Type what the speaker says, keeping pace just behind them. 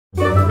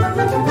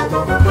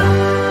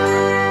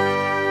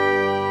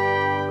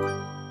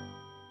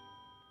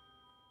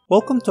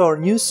Welcome to our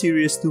new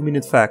series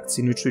 2-Minute Facts,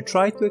 in which we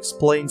try to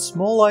explain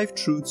small life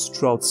truths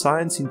throughout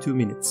science in 2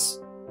 minutes.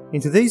 In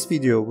today's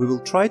video, we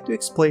will try to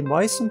explain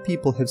why some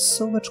people have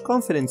so much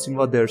confidence in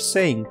what they are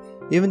saying,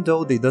 even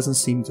though they doesn't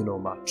seem to know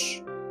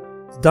much.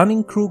 The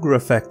Dunning-Kruger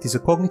effect is a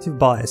cognitive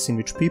bias in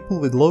which people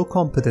with low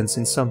competence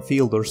in some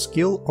field or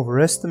skill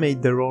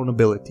overestimate their own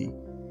ability.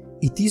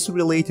 It is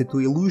related to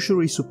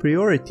illusory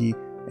superiority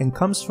and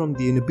comes from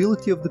the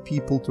inability of the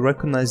people to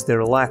recognize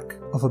their lack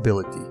of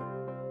ability.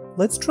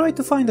 Let's try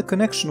to find a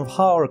connection of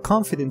how our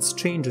confidence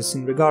changes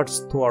in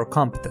regards to our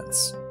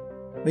competence.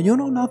 When you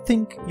know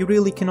nothing, you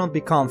really cannot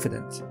be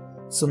confident,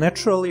 so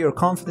naturally your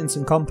confidence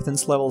and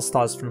competence level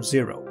starts from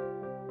zero.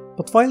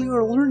 But while you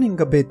are learning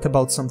a bit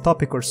about some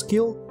topic or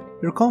skill,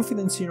 your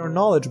confidence in your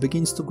knowledge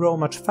begins to grow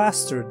much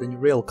faster than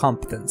your real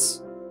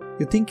competence.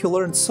 You think you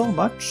learned so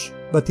much,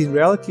 but in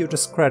reality you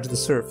just scratched the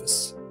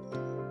surface.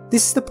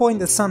 This is the point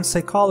that some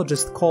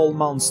psychologists call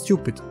Mount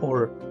Stupid,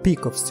 or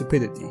peak of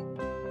stupidity.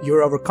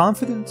 You're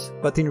overconfident,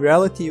 but in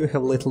reality you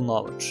have little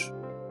knowledge.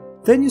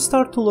 Then you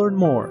start to learn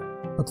more,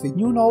 but with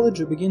new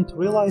knowledge you begin to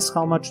realize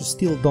how much you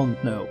still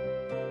don't know.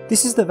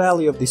 This is the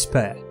valley of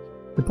despair,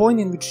 the point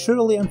in which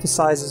Shirley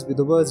emphasizes with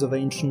the words of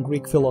ancient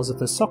Greek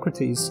philosopher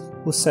Socrates,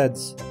 who said,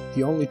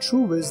 "The only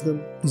true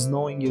wisdom is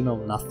knowing you know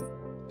nothing."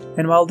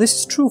 And while this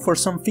is true for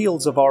some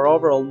fields of our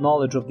overall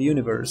knowledge of the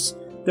universe,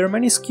 there are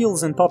many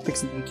skills and topics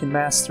that we can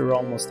master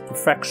almost to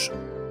perfection.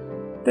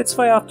 That's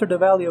why after the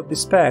valley of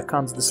despair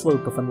comes the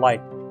slope of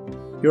enlightenment.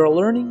 You are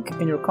learning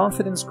and your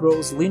confidence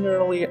grows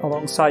linearly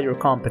alongside your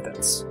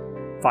competence.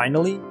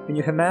 Finally, when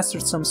you have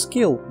mastered some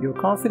skill, your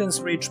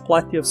confidence reaches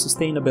plateau of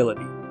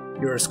sustainability.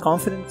 You are as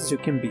confident as you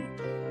can be.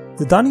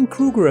 The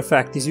Dunning-Kruger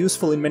effect is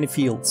useful in many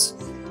fields.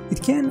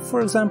 It can,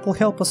 for example,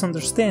 help us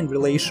understand the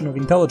relation of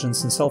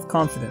intelligence and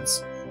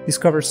self-confidence,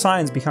 discover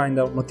science behind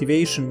our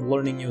motivation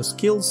learning new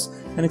skills,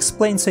 and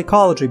explain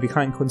psychology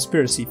behind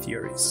conspiracy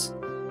theories.